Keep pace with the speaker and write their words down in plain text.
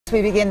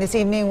We begin this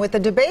evening with a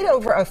debate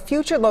over a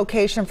future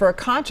location for a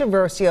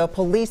controversial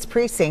police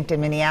precinct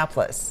in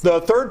Minneapolis. The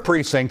third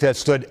precinct has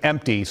stood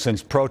empty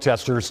since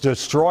protesters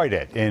destroyed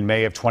it in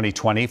May of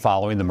 2020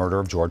 following the murder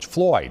of George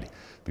Floyd.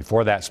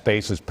 Before that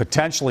space is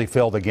potentially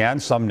filled again,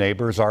 some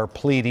neighbors are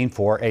pleading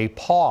for a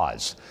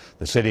pause.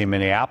 The city of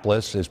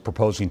Minneapolis is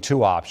proposing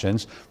two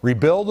options: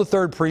 rebuild the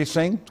third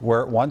precinct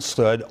where it once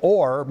stood,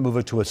 or move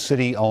it to a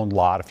city-owned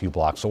lot a few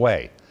blocks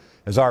away.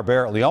 As our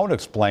Barrett Leone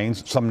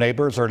explains, some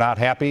neighbors are not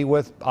happy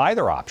with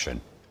either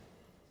option.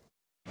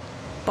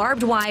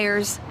 Barbed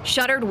wires,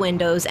 shuttered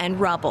windows, and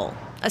rubble.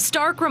 A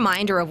stark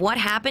reminder of what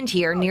happened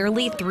here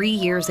nearly 3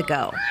 years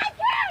ago.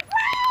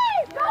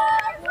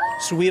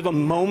 So we have a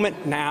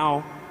moment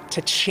now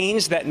to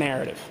change that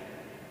narrative,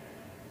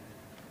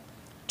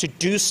 to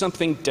do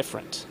something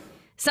different.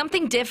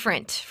 Something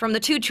different from the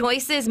two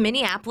choices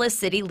Minneapolis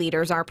city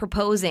leaders are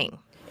proposing.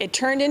 It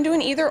turned into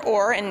an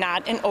either-or and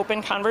not an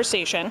open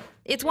conversation.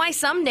 It's why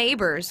some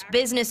neighbors,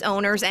 business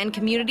owners, and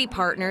community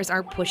partners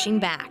are pushing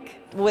back.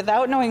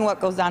 Without knowing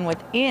what goes on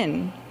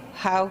within,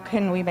 how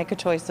can we make a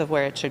choice of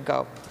where it should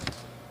go?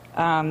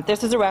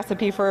 This is a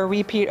recipe for a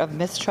repeat of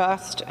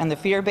mistrust and the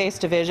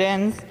fear-based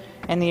divisions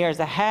in the years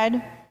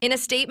ahead. In a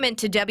statement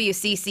to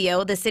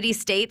WCCO, the city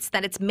states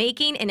that it's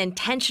making an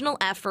intentional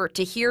effort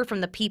to hear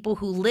from the people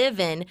who live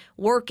in,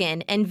 work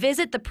in, and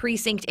visit the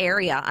precinct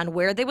area on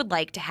where they would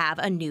like to have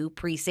a new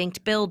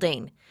precinct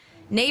building.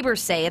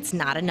 Neighbors say it's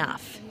not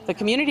enough. The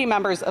community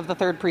members of the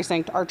third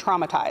precinct are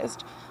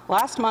traumatized.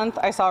 Last month,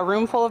 I saw a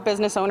room full of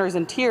business owners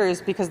in tears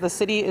because the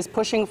city is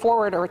pushing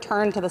forward a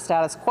return to the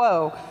status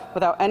quo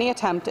without any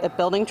attempt at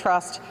building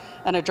trust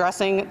and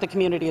addressing the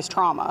community's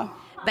trauma.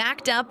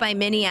 Backed up by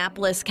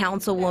Minneapolis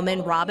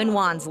Councilwoman Robin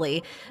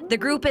Wansley, the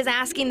group is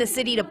asking the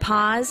city to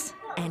pause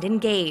and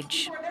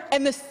engage.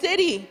 And the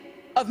city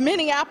of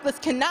Minneapolis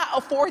cannot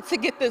afford to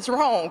get this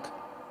wrong.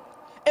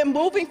 And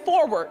moving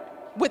forward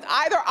with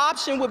either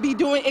option would be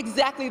doing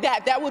exactly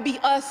that. That would be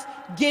us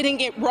getting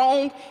it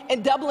wrong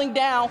and doubling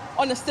down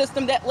on the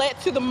system that led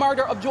to the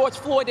murder of George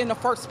Floyd in the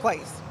first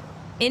place.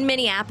 In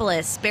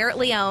Minneapolis, Barrett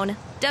Leone,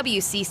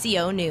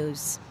 WCCO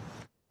News.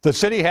 The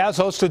city has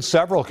hosted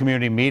several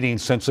community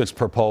meetings since its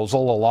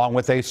proposal, along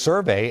with a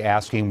survey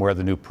asking where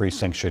the new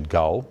precinct should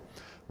go.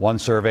 One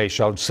survey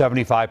showed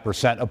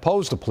 75%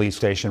 opposed the police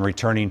station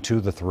returning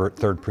to the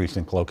third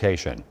precinct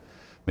location.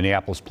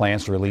 Minneapolis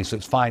plans to release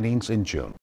its findings in June.